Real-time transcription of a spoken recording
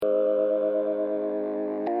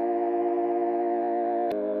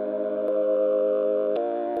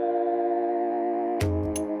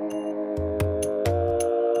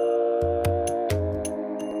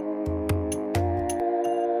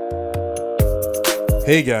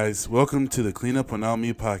Hey guys, welcome to the Clean Up on All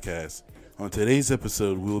Me podcast. On today's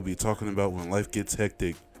episode, we will be talking about when life gets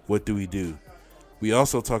hectic, what do we do? We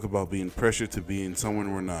also talk about being pressured to being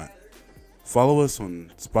someone we're not. Follow us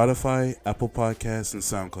on Spotify, Apple Podcasts, and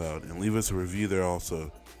SoundCloud, and leave us a review there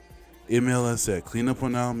also. Email us at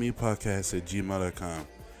cleanuponallmepodcast@gmail.com,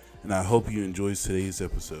 and I hope you enjoy today's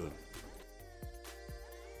episode.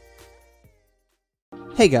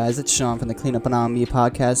 Hey guys, it's Sean from the Clean Up on Me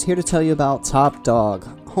podcast, here to tell you about Top Dog,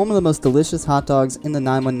 home of the most delicious hot dogs in the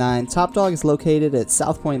 919. Top Dog is located at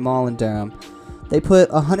South Point Mall in Durham. They put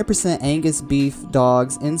 100% Angus beef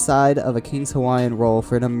dogs inside of a King's Hawaiian roll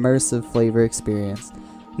for an immersive flavor experience.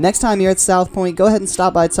 Next time you're at South Point, go ahead and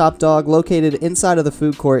stop by Top Dog, located inside of the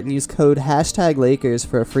food court, and use code #Lakers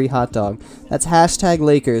for a free hot dog. That's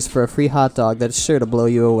 #Lakers for a free hot dog that is sure to blow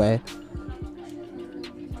you away.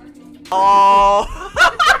 Oh,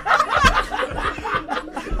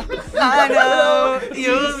 I know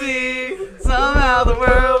you'll see. Somehow the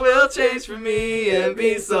world will change for me and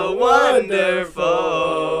be so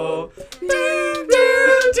wonderful.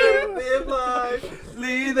 Live life,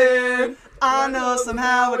 lead there. I know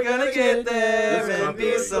somehow we're gonna get there and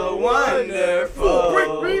be so wonderful.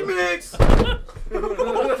 Remix.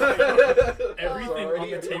 Everything on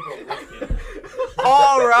the table.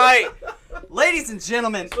 All right. Ladies and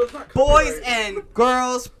gentlemen, boys and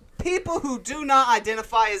girls, people who do not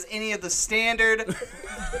identify as any of the standard,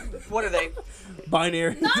 what are they?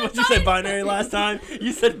 Binary. What you said binary last time?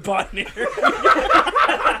 You said binary.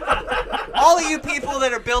 All of you people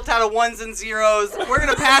that are built out of ones and zeros, we're going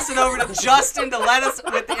to pass it over to Justin to let us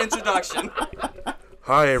with the introduction.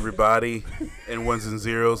 Hi everybody, and ones and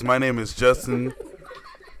zeros. My name is Justin,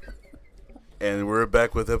 and we're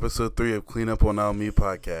back with episode 3 of Clean Up on All Me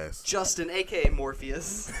podcast. Justin, a.k.a.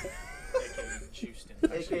 Morpheus.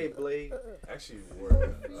 AKA Blade. Actually wore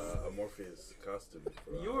a Morpheus costume.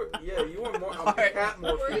 You were more. I'm right. Cat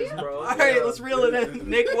Morpheus, bro. All right, let's reel it in.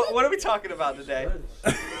 Nick, what are we talking about today?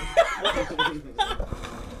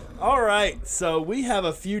 All right, so we have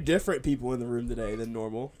a few different people in the room today than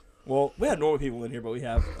normal. Well, we had normal people in here, but we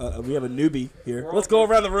have a newbie here. Let's go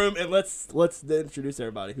around the room and let's introduce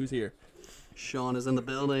everybody. Who's here? Sean is in the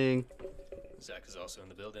building. Zach is also in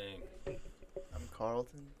the building. I'm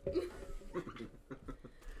Carlton.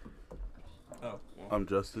 Oh, well. I'm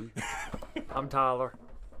Justin. I'm Tyler.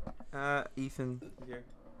 Ethan here.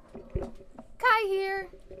 Kai here.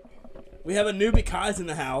 We have a newbie Kai's in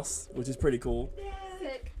the house, which is pretty cool.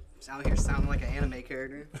 Sick. He's out here sounding like an anime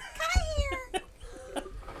character. Kai here.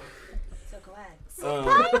 So glad.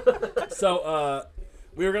 So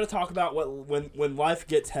we were gonna talk about when life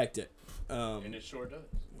gets hectic. And it sure does.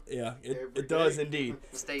 Yeah, Every it does day. indeed.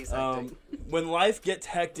 Stays hectic. When life gets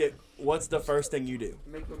hectic, what's the first thing you do?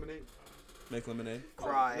 Make lemonade. Make lemonade.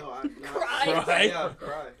 Cry. No, Cry. Right? Yeah,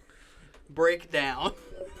 cry. Break down.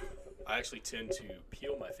 I actually tend to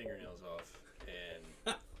peel my fingernails off, and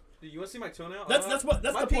Dude, you want to see my toenail? That's the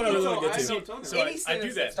point I really want to get to. so I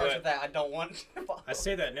do that. starts But with that, I don't want. I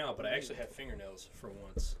say that now, but I actually have fingernails for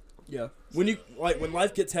once. Yeah. When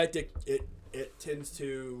life gets hectic, it tends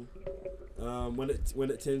to when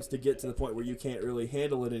it tends to get to the point where you can't really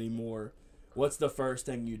handle it anymore. What's the first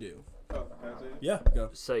thing you do? Oh, that's it. Yeah, go.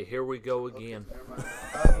 Say, here we go again.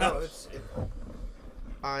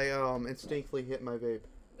 I instinctively hit my vape.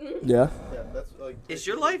 Yeah. Yeah, that's like. Is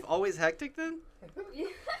your life always hectic then?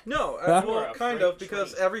 No, Huh? well, kind of,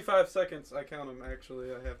 because every 5 seconds I count them.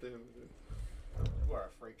 Actually, I have to hit them. You are a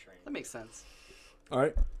freight train. That makes sense. All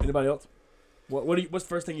right. Anybody else? What's the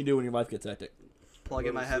first thing you do when your life gets hectic? Plug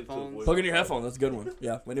in my headphones. Plug in your headphones. That's a good one.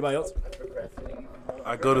 Yeah. Anybody else?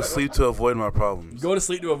 I go to sleep to avoid my problems. Go to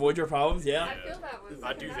sleep to avoid your problems. Yeah. I feel that one.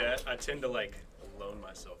 I do that. I tend to alone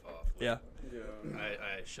myself off. Yeah. Yeah.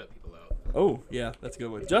 I shut people out. Oh, yeah, that's a good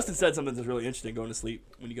one. Justin said something that's really interesting. Going to sleep.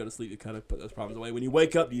 When you go to sleep, you kind of put those problems away. When you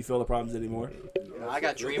wake up, do you feel the problems anymore? I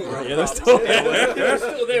got dream world Yeah, they're problems. still there. They're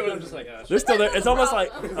still there, but I'm just like, They're still there. It's almost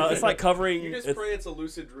like it's like covering. You just it's- pray it's a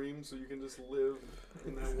lucid dream so you can just live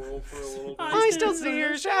in that world for a little bit. I still see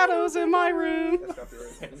your shadows in my room. That's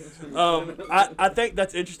copyright. I think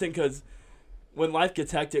that's interesting because when life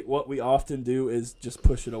gets hectic, what we often do is just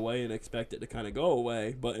push it away and expect it to kind of go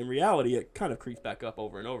away. But in reality, it kind of creeps back up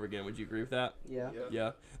over and over again. Would you agree with that? Yeah.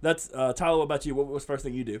 Yeah. That's Tyler. What about you? What's the first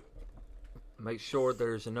thing you do? Make sure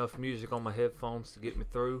there's enough music on my headphones to get me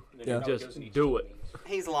through. Yeah. Just do it.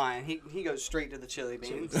 He's lying. He goes straight to the chili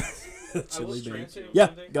beans. I was Chili trying beans. to say Yeah,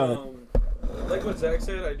 something. go ahead. Like what Zach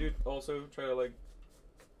said, I do also try to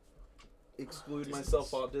exclude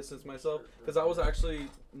myself off, distance myself, because I was actually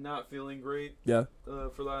not feeling great Yeah.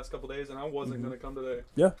 for the last couple days, and I wasn't Mhm. gonna come today.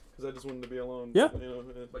 Yeah. Because I just wanted to be alone. Yeah. You know,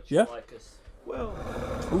 But Yeah. like us. Well,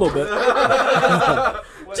 A little bit.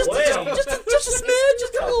 just a smidge,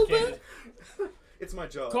 just a little bit. It's my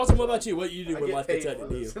job. Carlton, what about you? What do you do I when get life gets paid hectic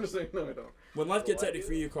for to you? this. No, I don't. When life gets hectic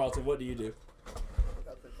for you, Carlton, what do you do?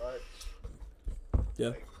 Nothing much.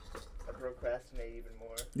 Yeah. I procrastinate even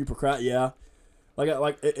more. You procrastinate, yeah.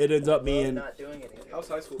 Like it ends up being, Not doing anything. how's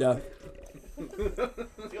high school? yeah.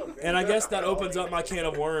 Feeling great. And I guess that opens up my can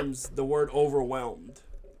of worms. The word overwhelmed.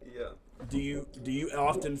 Yeah. Do you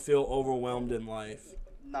often feel overwhelmed in life?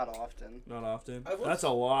 Not often. Not often. I will That's a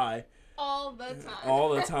lie. All the time. All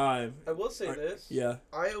the time. I will say this. Yeah.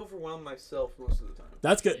 I overwhelm myself most of the time.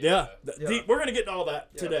 That's good. Yeah. Yeah. We're gonna get to all that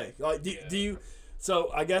Yeah. today. Like, do you?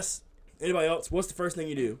 So I guess anybody else? What's the first thing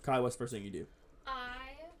you do? Kai, what's the first thing you do? I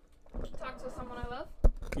talk to someone I love.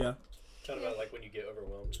 Yeah. Kind of about like when you get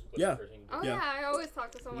overwhelmed. What's Yeah. the first thing you do? Oh Yeah. yeah, I always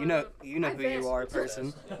talk to someone. You know, I love. you know I who you vanish. are,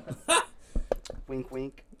 person. Wink,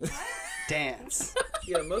 wink. Dance.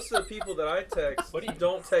 Yeah, most of the people that I text What do you-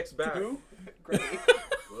 don't text back.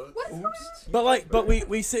 But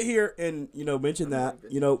we sit here and mention that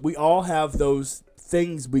we all have those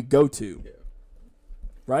things we go to, Yeah.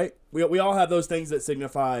 right? We all have those things that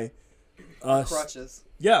signify us. Crutches.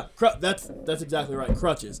 Yeah, that's exactly right.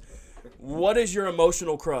 Crutches. What is your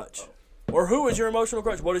emotional crutch? Or who is your emotional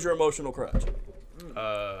crutch? What is your emotional crutch?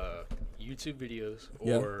 YouTube videos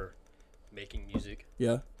Yeah. or making music.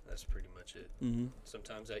 Yeah. That's pretty much it. Mm-hmm.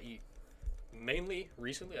 Sometimes I eat. Mainly,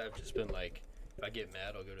 recently, I've just been like, if I get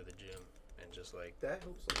mad, I'll go to the gym and just like That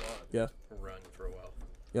helps a lot. Yeah. run for a while.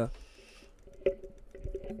 Yeah.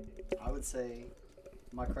 I would say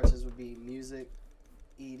my crutches would be music,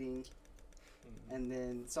 eating, and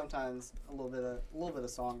then sometimes a little bit of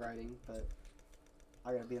songwriting. But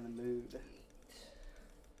I gotta be in the mood.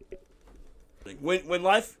 When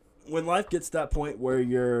life gets to that point where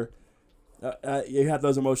you have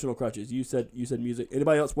those emotional crutches. You said music.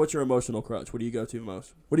 Anybody else? What's your emotional crutch? What do you go to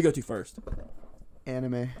most? What do you go to first?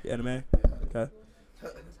 Anime. Anime. Okay.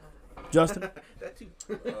 Justin. That too.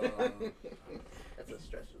 That's a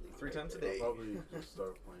stress relief. 3 times a day. Probably just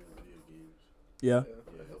start playing video games. Yeah.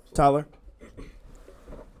 Yeah, it helps. Tyler.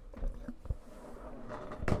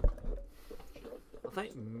 I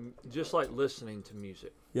think just like listening to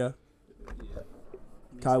music. Yeah.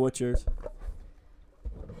 Kai, what's yours?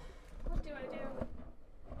 What do I do?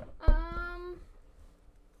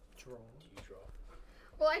 Do you draw?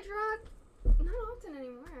 Well, I draw not often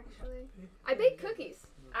anymore. Actually, I bake cookies.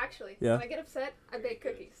 Actually, Yeah. when I get upset, I bake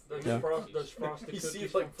cookies. Yeah. Those frosted You cookies see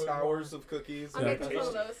from like Food towers of cookies. I'm Yeah. making some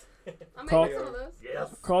of those. I'm Call- making some of those.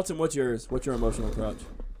 Yes. Carlton, what's yours? What's your emotional crutch?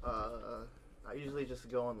 I usually just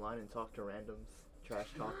go online and talk to randoms, trash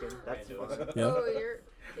talking. That's Randos. fun. Yeah. Oh, you're.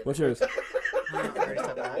 What's yours? I already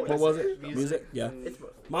said that. What was it? Music. Yeah. It's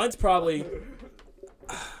mostly. Mine's probably.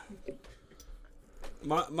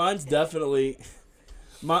 Mine's definitely.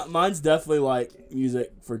 Mine's definitely like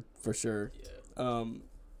music for sure. Yeah.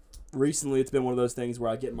 Recently it's been one of those things where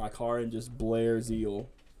I get in my car and just blare Zeal,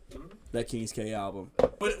 that Kings K album.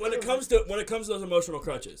 When it comes to those emotional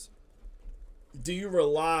crutches, do you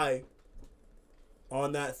rely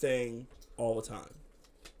on that thing all the time?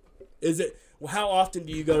 How often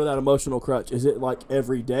do you go to that emotional crutch? Is it like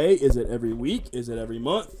every day? Is it every week? Is it every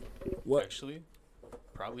month? What? Actually,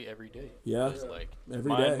 probably every day. Yeah. It's like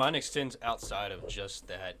Every day. mine extends outside of just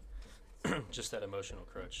that, just that emotional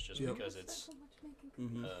crutch. Just Yep. because it's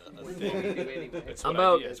Mhm. a thing. It's what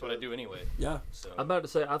About- I do. It's what I do anyway. Yeah. So I'm about to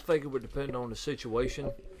say I think it would depend on the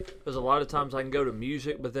situation, because a lot of times I can go to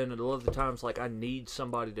music, but then a lot of the times like I need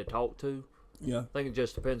somebody to talk to. Yeah. I think it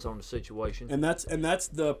just depends on the situation. And that's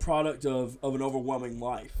the product of an overwhelming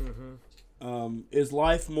life. Mm-hmm. Is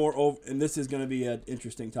life more and this is going to be an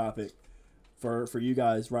interesting topic for you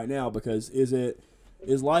guys right now, because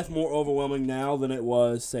is life more overwhelming now than it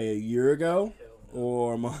was, say, a year ago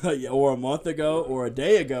or a month ago or a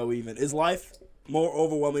day ago even? Is life more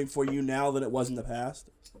overwhelming for you now than it was in the past?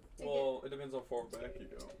 Well, it depends on far back you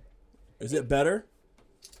go. Is it better?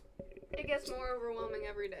 It gets more overwhelming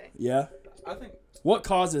every day. Yeah. I think What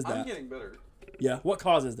causes I'm that? getting better. Yeah. What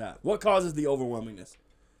causes that? What causes the overwhelmingness?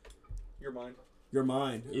 Your mind. Your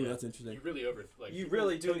mind. Ooh, Yeah. that's interesting. you really You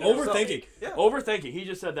really do. Overthinking. Yeah. Overthinking. He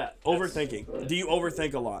just said that. Overthinking. Do you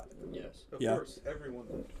overthink a lot? Yes. Of Yeah. course,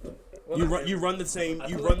 everyone. You run the same I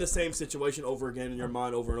you feel run the same situation over again in your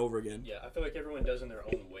mind over and over again. Yeah, I feel like everyone does in their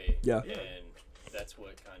own way. Yeah. And that's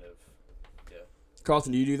what kind of.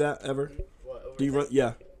 Carlton, do you do that ever? What, Do you run? overthink?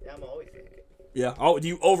 Yeah. Yeah, I'm always thinking. Yeah. Oh, do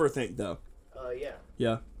you overthink though? Yeah.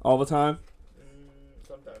 Yeah. All the time?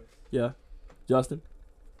 Sometimes. Yeah. Justin?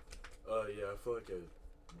 Yeah, I feel like I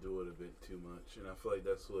do it a bit too much, and I feel like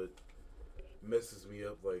that's what messes me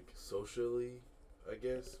up, like, socially. I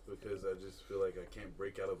guess, because I just feel like I can't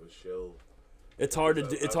break out of a shell. It's hard to.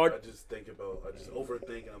 It's hard. I just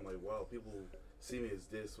overthink, and I'm like, wow, people see me as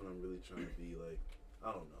this when I'm really trying to be like,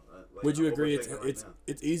 I don't know. Would you I'm agree? overthinking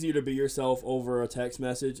It's easier to be yourself over a text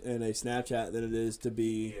message and a Snapchat than it is to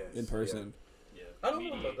be in person. Yeah. I don't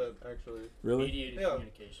know about that actually. Really? Mediated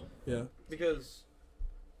communication. Yeah. Because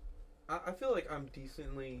I feel like I'm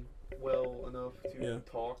decently well enough to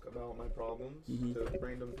talk about my problems to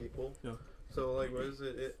random people. Yeah. So like, what is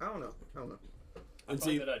it? I don't know. I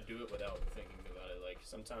find that I do it without thinking about it. Like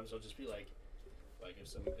sometimes I'll just be like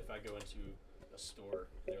if I go into a store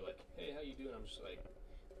and they're like, "Hey, how you doing?" I'm just like,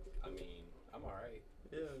 I mean, I'm all right.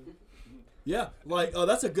 Yeah. Yeah, like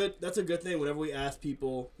that's a good thing. Whenever we ask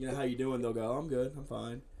people, you know, how you doing, they'll go, "I'm good, I'm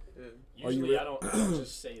fine." Yeah. Usually, I don't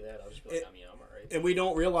just say that. I'll just be like, I mean, I'm all right. And we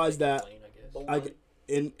don't realize that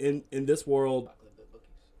in this world,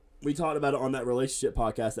 we talked about it on that relationship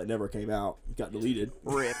podcast that never came out, got deleted.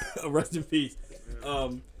 Rip. Rest in peace.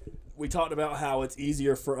 We talked about how it's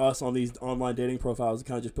easier for us on these online dating profiles to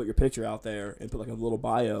kind of just put your picture out there and put like a little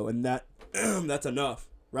bio, and that that's enough,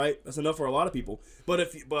 right? That's enough for a lot of people.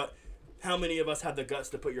 But how many of us have the guts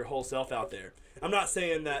to put your whole self out there? I'm not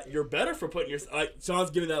saying that you're better for putting your, like Sean's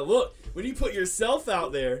giving that look. When you put yourself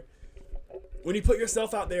out there,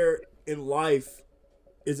 in life,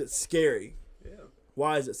 is it scary? Yeah.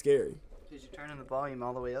 Why is it scary? Because you're turning the volume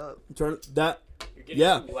all the way up. You're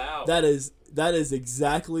getting too loud. That is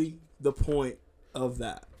exactly the point of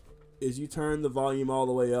that. Is you turn the volume all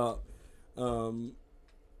the way up.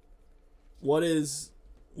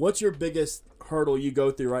 What's your biggest hurdle you go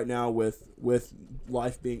through right now with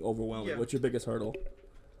life being overwhelming? Yeah. What's your biggest hurdle?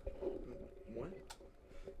 What?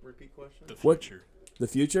 Repeat question. The future. The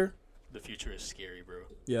future? The future is scary, bro.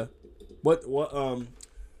 Yeah. What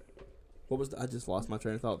was I just lost my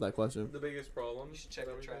train of thought with that question. The biggest problem. You should check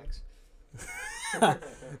the tracks.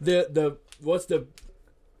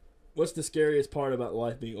 What's the scariest part about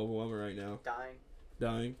life being overwhelming right now?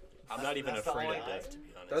 Dying. I'm not even afraid of death, to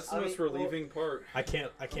be honest. That's the most relieving part. I can't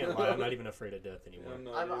lie. I'm not even afraid of death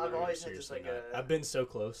anymore. I've always had just like I've been so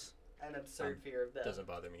close. an absurd fear of death. It doesn't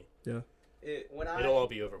bother me. Yeah. It'll all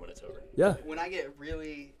be over when it's over. Yeah. When I get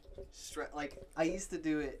really stressed, like I used to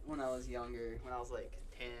do it when I was younger, when I was like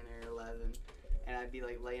 10 or 11, and I'd be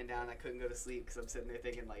like laying down, I couldn't go to sleep because I'm sitting there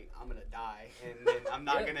thinking like I'm gonna die and then I'm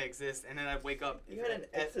not gonna exist, and then I'd wake up. You had an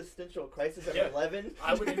existential crisis at 11.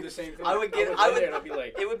 I would do the same thing. I would I'd be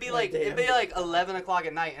like, it'd be like 11 o'clock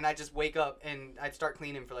at night, and I'd just wake up and I'd start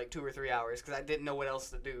cleaning for like 2 or 3 hours because I didn't know what else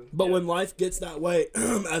to do. But when life gets that way,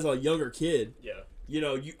 as a younger kid, yeah. You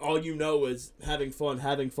know, all you know is having fun.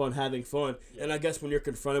 Yeah. And I guess when you're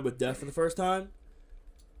confronted with death for the first time,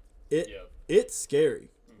 it's scary.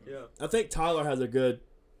 Yeah. I think Tyler has a good,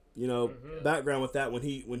 background with that when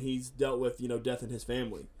he's dealt with, death in his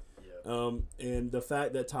family. Yeah. And the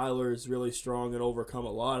fact that Tyler is really strong and overcome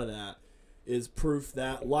a lot of that is proof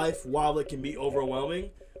that life, while it can be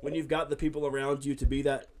overwhelming, when you've got the people around you to be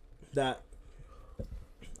that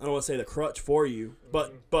I don't want to say the crutch for you,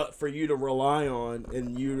 but for you to rely on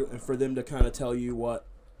and for them to kind of tell you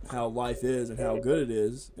how life is and how good it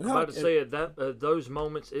is. And I'm about to say at those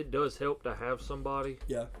moments it does help to have somebody.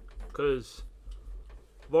 Yeah. Because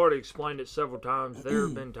I've already explained it several times. There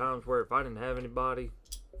have been times where if I didn't have anybody,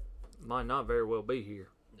 I might not very well be here.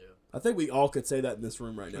 Yeah. I think we all could say that in this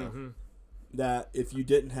room right now. Mm-hmm. That if you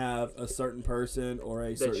didn't have a certain person or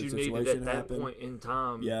a certain situation that you needed at that happen, point in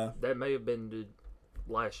time, that may have been the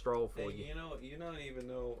last straw for you. You don't even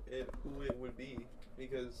know who it would be,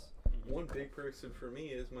 because one big person for me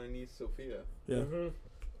is my niece Sophia. Yeah. Mm-hmm.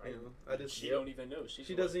 She don't even know.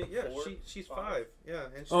 She doesn't. Yeah. She's 5. Yeah,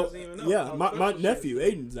 and she Oh, doesn't even know. yeah. My nephew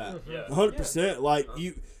Aiden's that. Yeah. 100%. Like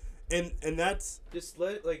you, and that's just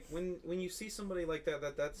when you see somebody like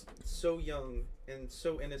that's so young and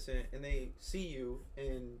so innocent, and they see you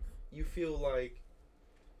and you feel like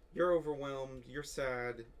you're overwhelmed, you're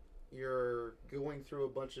sad, you're going through a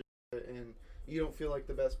bunch of shit, and you don't feel like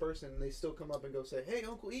the best person, and they still come up and go say, "Hey,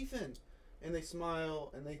 Uncle Ethan," and they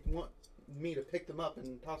smile and they want me to pick them up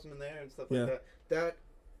and toss them in the air and stuff like that. That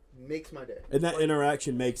makes my day. And that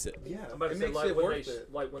interaction makes it. Yeah, I'm about to it say, makes like it when worth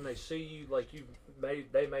it. Like when they see you, like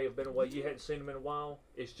they may have been away, you hadn't seen them in a while.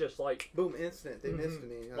 It's just like boom, instant. They missed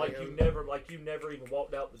me. Like you never even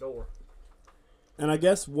walked out the door. And I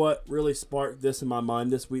guess what really sparked this in my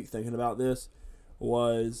mind this week, thinking about this,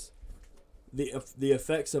 was the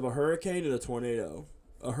effects of a hurricane and a tornado.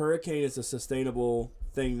 A hurricane is a sustainable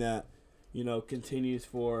thing that continues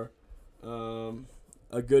for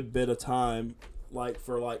a good bit of time. like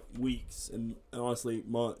for like weeks and honestly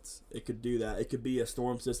months. It could do that. It could be a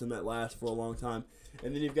storm system that lasts for a long time.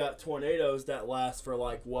 And then you've got tornadoes that last for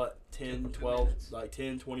like what, 10, 12, like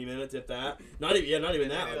 10, 20 minutes if that. Not even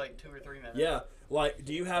that. Maybe like 2 or 3 minutes. Yeah. Like,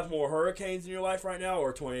 do you have more hurricanes in your life right now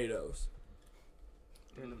or tornadoes?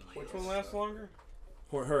 Which one lasts longer?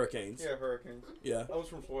 Hurricanes. Yeah, hurricanes. Yeah. I was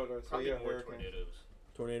from Florida, so Probably yeah, more hurricanes.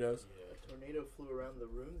 Tornadoes. A tornado flew around the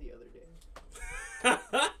room the other day.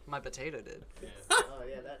 My potato did. Yeah. Oh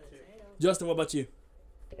yeah, that too. Justin, what about you?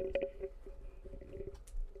 Probably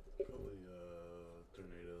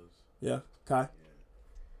tornadoes. Yeah. Kai?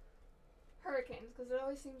 Hurricanes, because it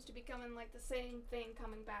always seems to be coming like the same thing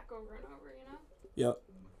coming back over and over, you know? Yep.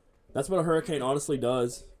 That's what a hurricane honestly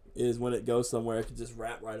does, is when it goes somewhere, it can just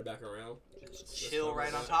wrap right back around. Just chill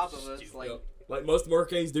right on top of us. Like, Yep. Like most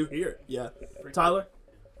hurricanes do here. Yeah. Tyler?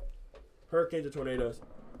 Hurricanes or tornadoes?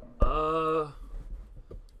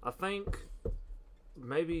 I think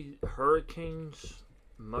maybe hurricanes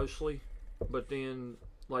mostly, but then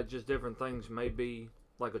like just different things. Maybe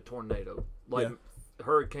like a tornado, like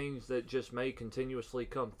hurricanes that just may continuously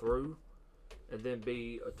come through, and then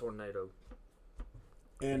be a tornado.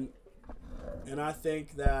 And I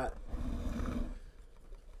think that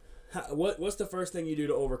what's the first thing you do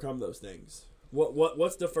to overcome those things?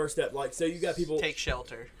 What's the first step? Like, say you got people take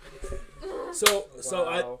shelter. So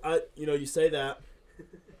Wow. I you say that,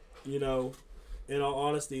 in all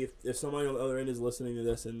honesty, if somebody on the other end is listening to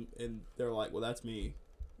this and they're like, well, that's me,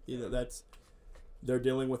 they're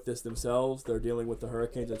dealing with this themselves. They're dealing with the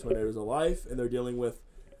hurricanes and tornadoes of life, and they're dealing with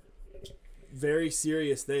very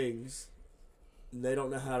serious things. And they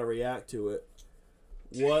don't know how to react to it.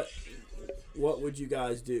 What would you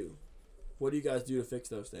guys do? What do you guys do to fix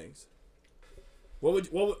those things? What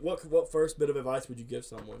first bit of advice would you give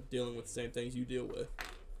someone dealing with the same things you deal with?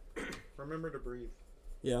 Remember to breathe,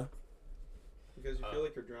 Yeah. because you feel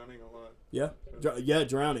like you're drowning a lot. Yeah,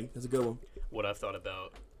 drowning. That's a good one. What I've thought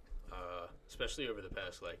about, especially over the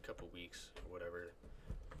past like couple weeks or whatever,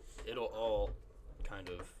 it'll all kind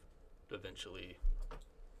of eventually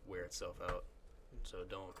wear itself out. So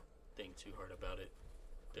don't think too hard about it.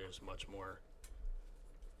 There's much more,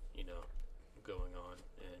 going on,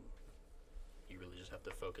 and you really just have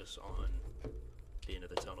to focus on the end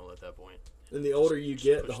of the tunnel at that point. And the older you Just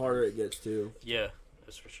get, push the harder through. it gets too. Yeah,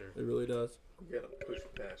 that's for sure. It really does. You gotta push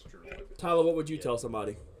past your limits. Tyler, what would you tell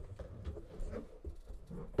somebody?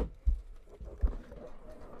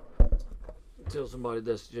 Tell somebody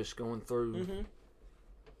that's just going through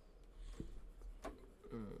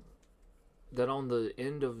that on the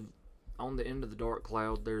end of the dark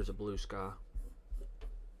cloud there's a blue sky.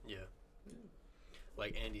 Yeah.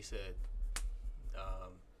 Like Andy said,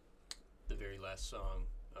 the very last song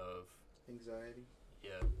of Anxiety.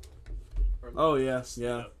 yeah. Oh yeah. I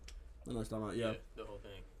know what you're talking about. Yeah. The whole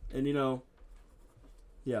thing. And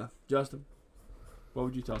yeah, Justin, what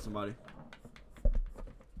would you tell somebody?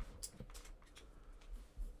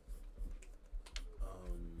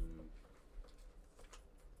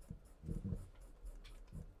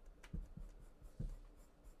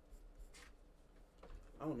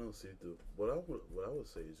 I don't know. See, what I would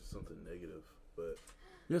say is just something negative, but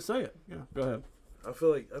Yeah, say it. Yeah, go ahead. I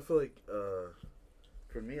feel like for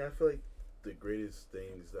me, I feel like the greatest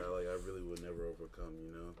things that I really would never overcome.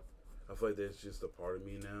 I feel like that's just a part of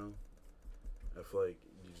me now. I feel like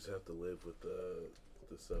you just have to live with the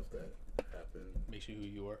stuff that happened. Makes you who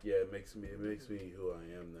you are. Yeah, it makes me who I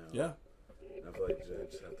am now. Yeah. And I feel like I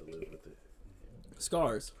just have to live with it.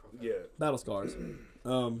 Scars. Yeah. Battle scars.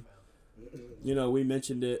 We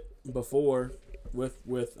mentioned it before with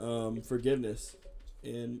forgiveness,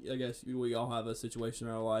 and I guess we all have a situation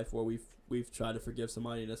in our life where we've tried to forgive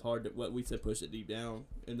somebody, and it's hard to what we said push it deep down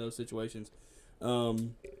in those situations.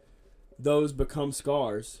 Those become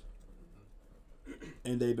scars,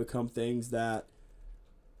 and they become things that,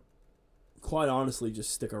 quite honestly,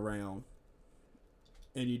 just stick around,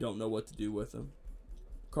 and you don't know what to do with them.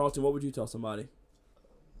 Carlton, what would you tell somebody?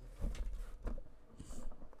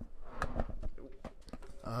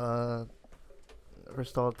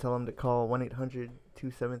 First of all, tell them to call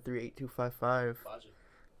 1-800-273-8255.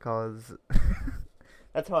 Cause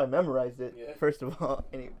that's how I memorized it. Yeah. First of all,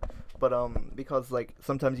 but because like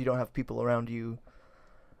sometimes you don't have people around you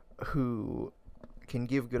who can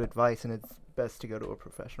give good advice, and it's best to go to a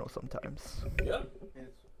professional sometimes. Yeah.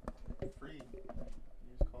 It's free. You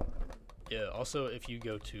just call it. Yeah. Also, if you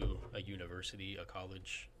go to a university, a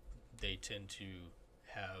college, they tend to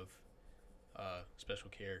have special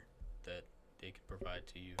care that they can provide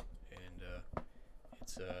to you, and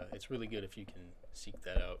it's really good if you can seek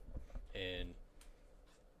that out. And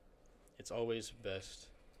it's always best,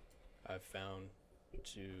 I've found,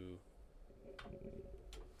 to.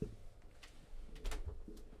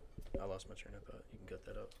 I lost my train of thought. You can cut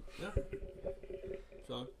that up. Yeah.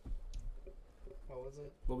 Sean, What was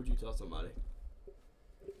it? what would you tell somebody?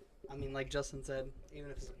 I mean, like Justin said,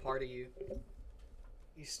 even if it's a part of you,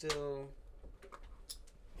 you still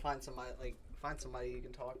find somebody you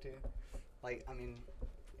can talk to. Like, I mean,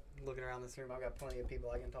 looking around this room, I've got plenty of people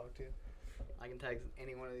I can talk to. I can text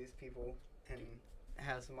any one of these people and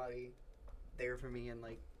have somebody there for me in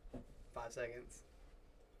like 5 seconds.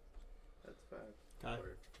 That's fact. Okay.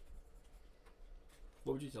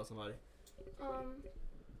 What would you tell somebody?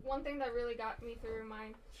 One thing that really got me through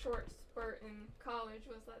my short spurt in college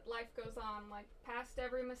was that life goes on. Like, past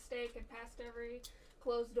every mistake and past every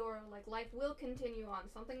closed door, like, life will continue on.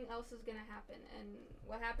 Something else is gonna happen, and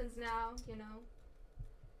what happens now, you know,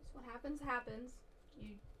 just what happens.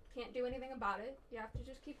 You can't do anything about it. You have to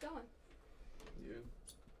just keep going. Yeah.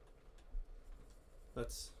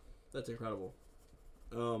 That's incredible.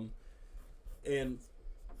 And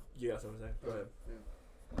you got something to say? Go ahead. Yeah.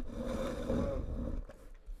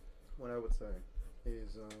 What I would say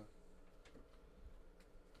is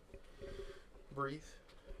breathe.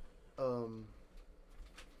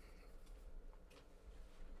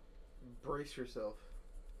 Brace yourself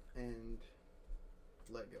and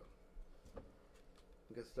let go.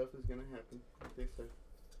 Because stuff is gonna happen, like they say.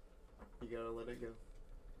 You gotta let it go.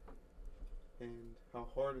 And how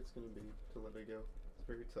hard it's gonna be to let it go. It's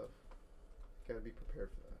very tough. Gotta be prepared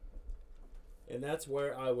for that. And that's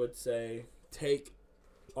where I would say take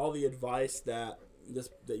all the advice that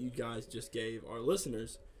you guys just gave our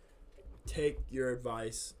listeners. Take your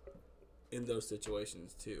advice in those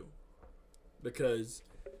situations too, because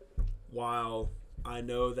while I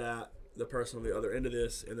know that the person on the other end of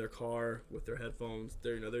this in their car with their headphones,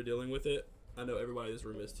 they're dealing with it. I know everybody in this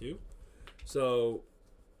room is too. So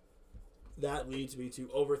that leads me to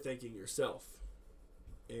overthinking yourself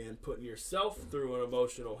and putting yourself through an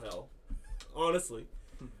emotional hell. Honestly,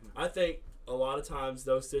 I think a lot of times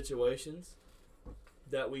those situations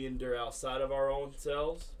that we endure outside of our own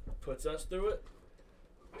selves puts us through it,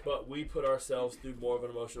 but we put ourselves through more of an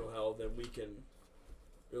emotional hell than we can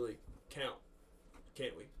really count,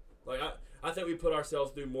 can't we? Like, I think we put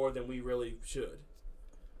ourselves through more than we really should.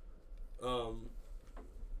 How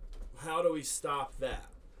do we stop that?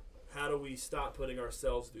 How do we stop putting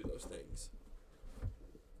ourselves through those things?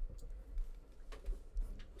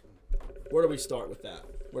 Where do we start with that?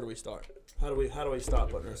 Where do we start? How do we stop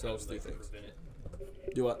putting ourselves through things?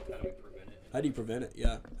 Do what? How do we prevent it? How do you prevent it?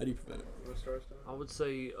 Yeah. How do you prevent it? I would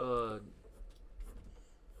say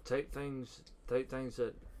take things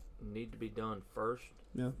that need to be done first.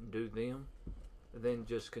 Yeah. Do them, and then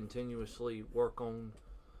just continuously work on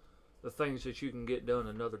the things that you can get done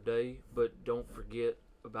another day, but don't forget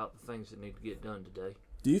about the things that need to get done today.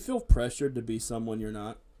 Do you feel pressured to be someone you're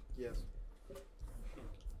not? Yes.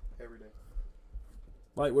 Every day.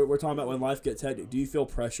 Like we're talking about when life gets hectic. Do you feel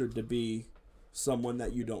pressured to be someone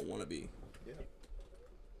that you don't want to be? Yeah.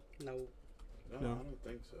 No. No, No. I don't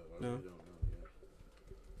think so. I No. really don't know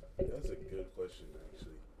yet. That's a good question,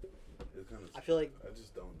 actually. It's kind of. I feel like I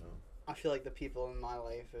just don't know. I feel like the people in my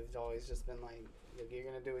life have always just been like, look, you're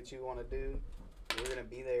gonna do what you want to do. We're gonna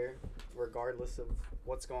be there, regardless of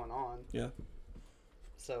what's going on. Yeah.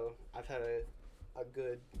 So I've had a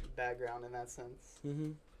good background in that sense.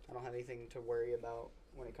 Mm-hmm. I don't have anything to worry about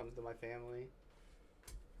when it comes to my family.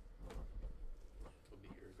 We'll be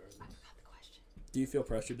here regardless. Do you feel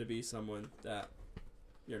pressured to be someone that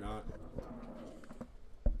you're not?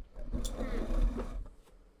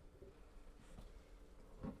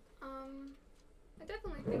 I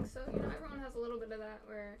definitely think so. You know, everyone has a little bit of that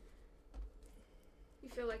where you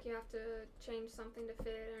feel like you have to change something to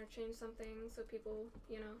fit or change something so people,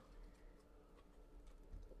 you know,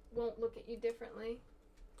 won't look at you differently.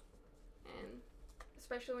 And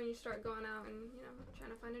especially when you start going out and, you know,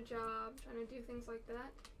 trying to find a job, trying to do things like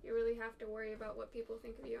that, you really have to worry about what people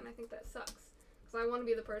think of you, and I think that sucks. Because I want to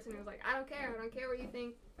be the person who's like, I don't care what you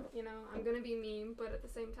think, you know, I'm going to be mean, but at the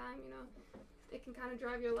same time, you know, it can kind of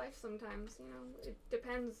drive your life sometimes, you know. It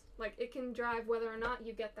depends. Like, it can drive whether or not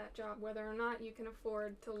you get that job, whether or not you can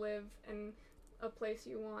afford to live in a place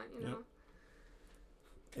you want, you know.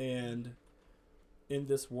 And in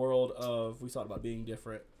this world of, we talked about being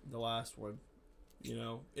different, the last one, you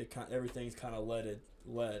know, everything's kind of led.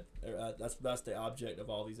 That's the object of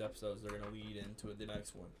all these episodes. They're going to lead into the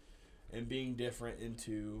next one. And being different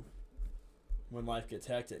into when life gets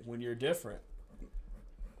hectic. When you're different,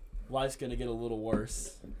 life's going to get a little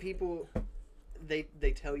worse. People, they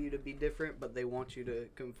tell you to be different, but they want you to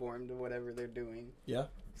conform to whatever they're doing. Yeah.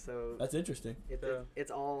 So that's interesting.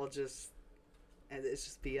 It's all just and it's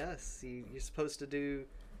just BS. You're supposed to do.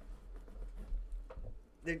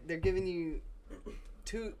 They're giving you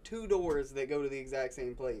two doors that go to the exact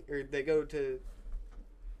same place, or they go to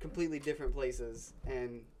completely different places,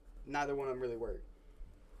 and neither one of them really work.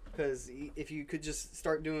 Because if you could just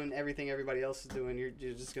start doing everything everybody else is doing,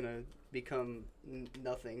 you're just gonna become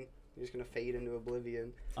nothing. You're just gonna fade into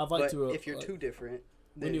oblivion. If you're too different,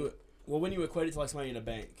 then when you equate it to like somebody in a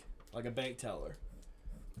bank, like a bank teller.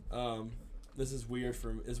 This is weird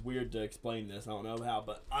it's weird to explain this. I don't know how,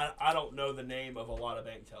 but I don't know the name of a lot of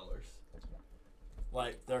bank tellers.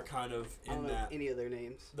 Like they're kind of I don't know any of their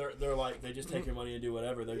names. They're like they just take your money and do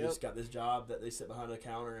whatever. They just got this job that they sit behind a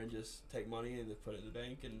counter and just take money and just put it in the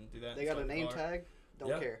bank and do that. They got a name tag.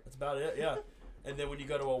 Don't care. That's about it. Yeah. And then when you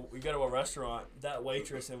go to a restaurant, that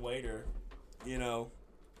waitress and waiter, you know,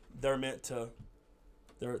 they're meant to.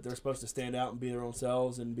 They're supposed to stand out and be their own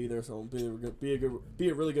selves and be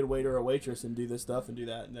a really good waiter or waitress and do this stuff and do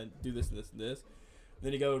that and then do this and this and this.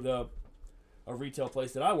 Then you go to a retail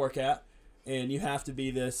place that I work at, and you have to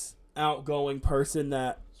be this outgoing person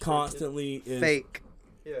that constantly is fake.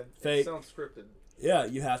 Yeah, fake. It sounds scripted. Yeah,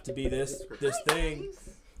 you have to be this thing,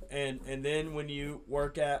 and then when you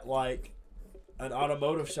work at like an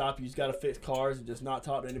automotive shop, you just got to fix cars and just not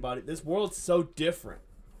talk to anybody. This world's so different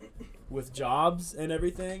with jobs and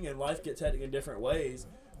everything, and life gets hectic in different ways.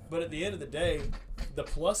 But at the end of the day, the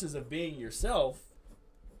pluses of being yourself,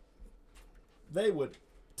 they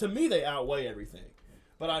outweigh everything.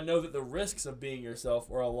 But I know that the risks of being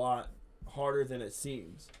yourself are a lot harder than it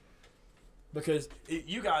seems. Because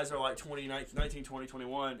you guys are like 19, 20,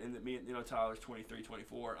 21, and me, Tyler's 23,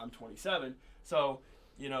 24. I'm 27. So,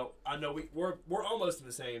 I know we're almost in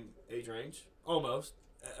the same age range, almost.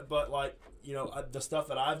 But like, the stuff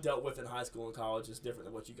that I've dealt with in high school and college is different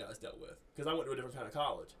than what you guys dealt with. Because I went to a different kind of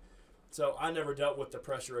college. So I never dealt with the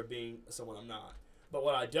pressure of being someone I'm not. But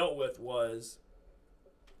what I dealt with was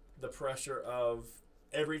the pressure of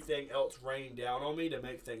everything else raining down on me to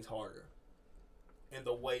make things harder. And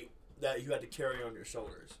the weight that you had to carry on your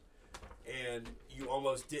shoulders. And you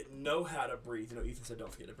almost didn't know how to breathe. Ethan said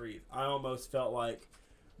don't forget to breathe. I almost felt like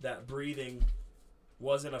that breathing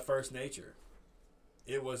wasn't a first nature.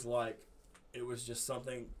 It was just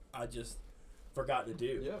something I just forgot to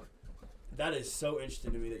do. Yeah. That is so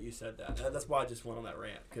interesting to me that you said that. That's why I just went on that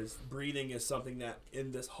rant, because breathing is something that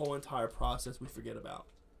in this whole entire process we forget about.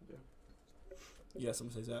 Yeah. Yeah,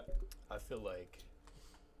 someone says that. I feel like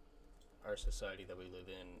our society that we live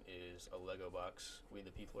in is a Lego box. We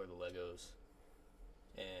the people are the Legos.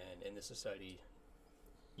 And in this society,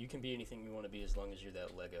 you can be anything you want to be as long as you're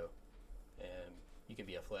that Lego. And you can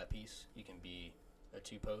be a flat piece. You can be a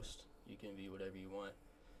two-post. You can be whatever you want.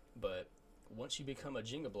 But once you become a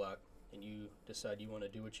Jenga block and you decide you want to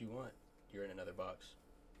do what you want, you're in another box.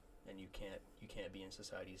 And you can't be in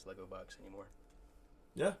society's Lego box anymore.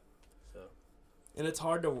 Yeah. So. And it's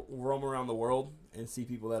hard to roam around the world and see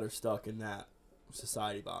people that are stuck in that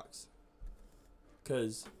society box.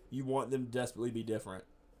 Because you want them to desperately be different.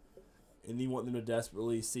 And you want them to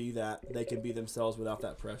desperately see that they can be themselves without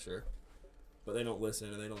that pressure. But they don't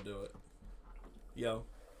listen and they don't do it. Yo.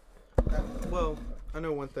 Well, I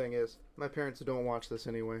know one thing is, my parents don't watch this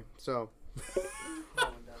anyway, so.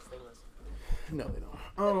 No, they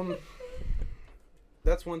don't.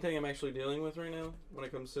 That's one thing I'm actually dealing with right now when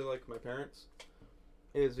it comes to, like, my parents.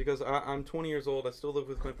 Is because I'm 20 years old, I still live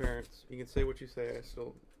with my parents. You can say what you say, a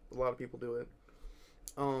lot of people do it.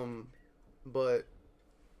 But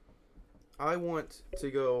I want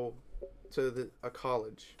to go to a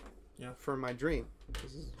college. Yeah. For my dream.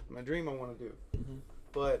 This is my dream I want to do. Mm-hmm.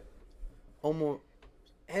 But almost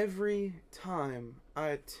every time I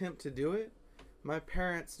attempt to do it, my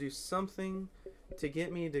parents do something to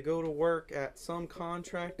get me to go to work at some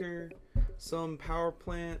contractor, some power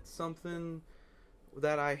plant, something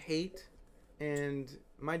that I hate. And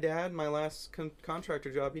my dad, my last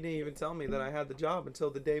contractor job, he didn't even tell me that I had the job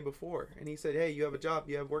until the day before. And he said, hey, you have a job,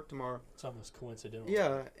 you have work tomorrow. It's almost coincidental.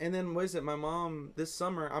 Yeah, and then what is it? My mom, this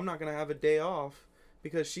summer, I'm not going to have a day off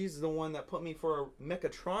because she's the one that put me for a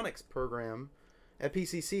mechatronics program at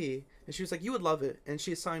PCC. And she was like, you would love it. And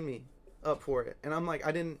she assigned me up for it. And I'm like,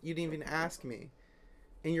 you didn't even ask me.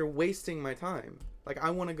 And you're wasting my time. Like,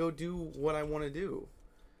 I want to go do what I want to do.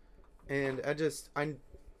 And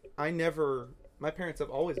I never... My parents have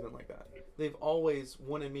always been like that. They've always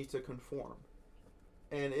wanted me to conform.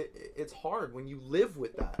 And it's hard when you live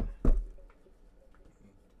with that.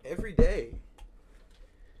 Every day.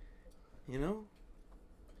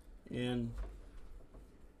 And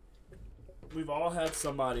we've all had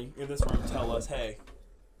somebody in this room tell us, hey,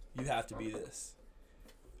 you have to be this.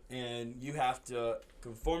 and you have to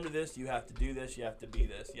conform to this, you have to do this, you have to be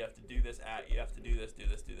this, you have to do this, you have to do this, do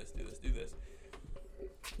this, do this, do this, do this.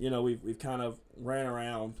 You know, we've kind of ran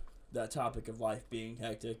around that topic of life being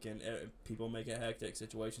hectic, and people make it hectic,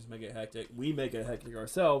 situations make it hectic, we make it hectic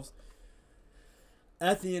ourselves.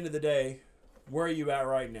 At the end of the day, where are you at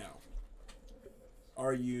right now?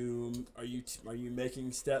 Are you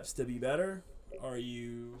making steps to be better? Are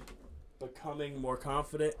you becoming more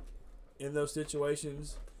confident in those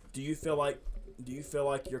situations? Do you feel like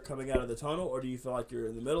you're coming out of the tunnel, or do you feel like you're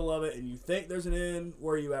in the middle of it and you think there's an end?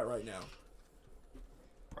 Where are you at right now?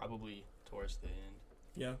 Probably towards the end.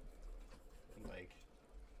 Yeah. Like,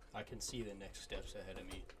 I can see the next steps ahead of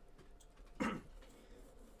me.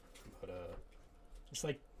 But it's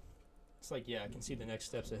like yeah, I can see the next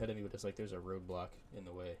steps ahead of me, but it's like there's a roadblock in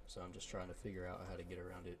the way. So I'm just trying to figure out how to get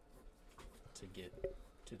around it to get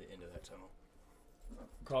to the end of that tunnel.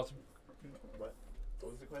 Carlton? What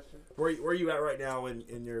was the question? Where are you at right now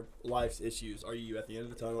in your life's issues? Are you at the end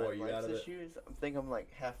of the tunnel, or are you out of it? Issues, I think I'm like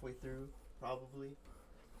halfway through, probably.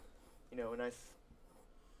 You know, a nice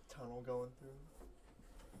tunnel going through.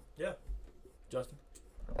 Yeah. Justin?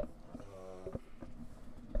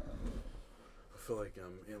 I feel like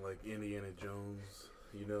I'm in like Indiana Jones,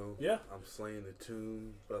 you know? Yeah. I'm slaying the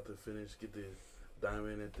tomb, about to finish, get the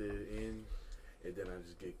diamond at the end, and then I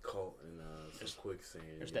just get caught in some quicksand.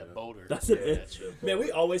 There's that boulder. That's yeah, it. Man,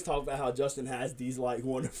 we always talk about how Justin has these like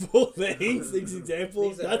wonderful things, these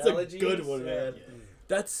examples. These That's analogies, a good one, man. Yeah.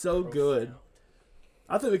 That's so good.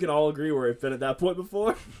 I think we can all agree where we've been at that point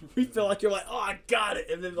before. We feel like you're like, oh, I got it.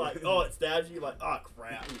 And then like, oh, it stabs you. Like, oh,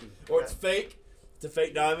 crap. Or it's fake. It's a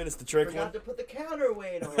fake diamond. It's the trick one. Forgot to put the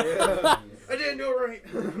counterweight on. Yeah. I didn't do it right.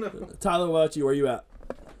 Tyler, what about you? Where you at?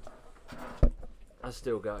 I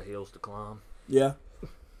still got hills to climb. Yeah.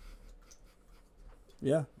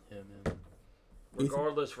 Yeah. Yeah, man.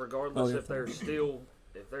 Regardless, Oh, yeah. if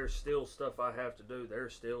there's still stuff I have to do,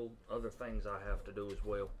 there's still other things I have to do as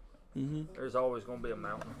well. Mm-hmm. There's always going to be a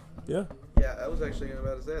mountain. Yeah. Yeah, I was actually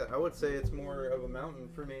about to say that. I would say it's more of a mountain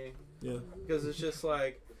for me. Yeah. Because it's just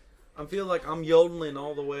like, I feel like I'm yodeling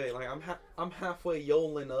all the way. Like I'm halfway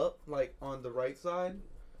yodeling up, like on the right side,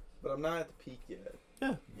 but I'm not at the peak yet.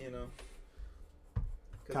 Yeah. You know.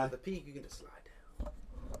 Because Kai? at the peak you can just slide down.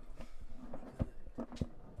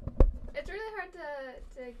 It's really hard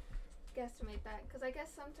to guesstimate that, because I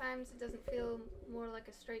guess sometimes it doesn't feel more like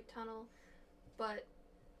a straight tunnel, but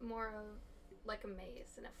more of like a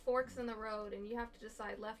maze, and it forks in the road, and you have to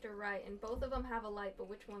decide left or right, and both of them have a light, but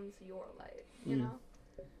which one's your light? You know,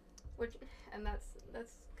 and that's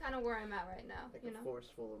kind of where I'm at right now. Like you a know,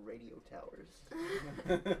 forest full of radio towers.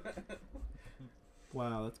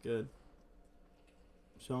 Wow, that's good.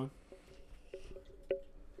 Sean?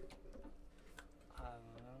 I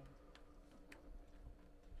don't know.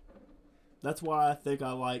 That's why I think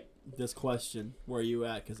I like this question, where you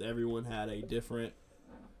at, because everyone had a different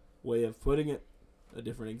way of putting it, a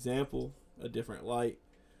different example, a different light.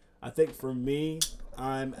 I think for me,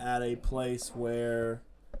 I'm at a place where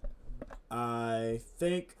I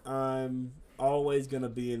think I'm always going to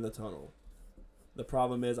be in the tunnel. The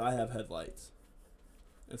problem is I have headlights,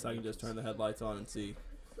 and so I can just turn the headlights on and see.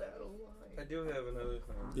 I do have another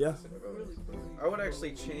thing. Yeah. I would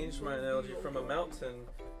actually change my analogy from a mountain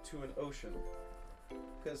to an ocean.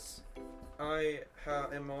 Because I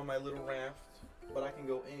am on my little raft, but I can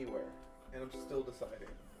go anywhere. And I'm still deciding.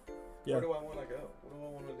 Yeah. Where do I want to go? What do I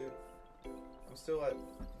want to do? I'm still at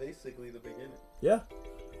basically the beginning. Yeah.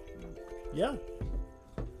 Yeah.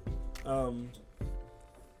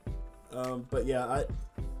 But yeah,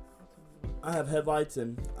 I have headlights,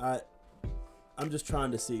 and I'm just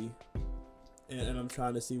trying to see, and I'm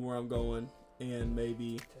trying to see where I'm going, and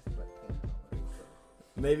maybe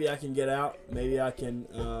I can get out, maybe I can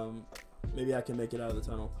make it out of the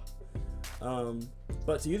tunnel.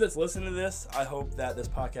 But to you that's listening to this, I hope that this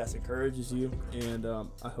podcast encourages you, and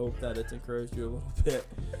I hope that it's encouraged you a little bit,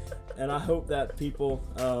 and I hope that people,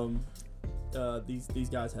 these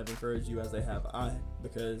guys have encouraged you as they have I,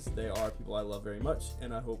 because they are people I love very much,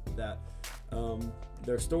 and I hope that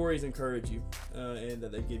their stories encourage you, and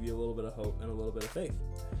that they give you a little bit of hope and a little bit of faith.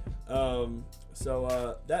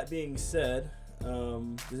 So that being said,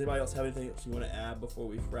 does anybody else have anything else you want to add before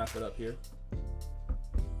we wrap it up here?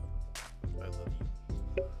 I love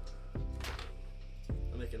you.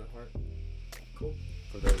 I'm making a heart. Cool.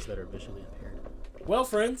 For those that are visually impaired. Well,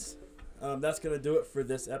 friends, that's going to do it for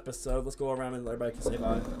this episode. Let's go around and everybody can say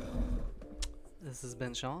bye. This has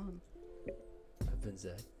been Sean. I've been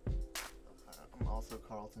Zach. I'm also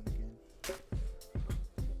Carlton again.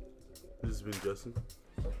 This has been Justin.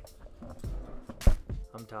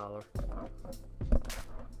 I'm Tyler.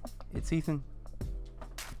 It's Ethan.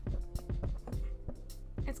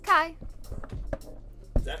 It's Kai.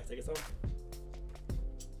 Zach, take us home.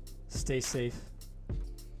 Stay safe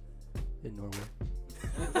in Norway.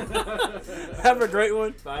 Have a great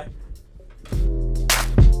one. Bye.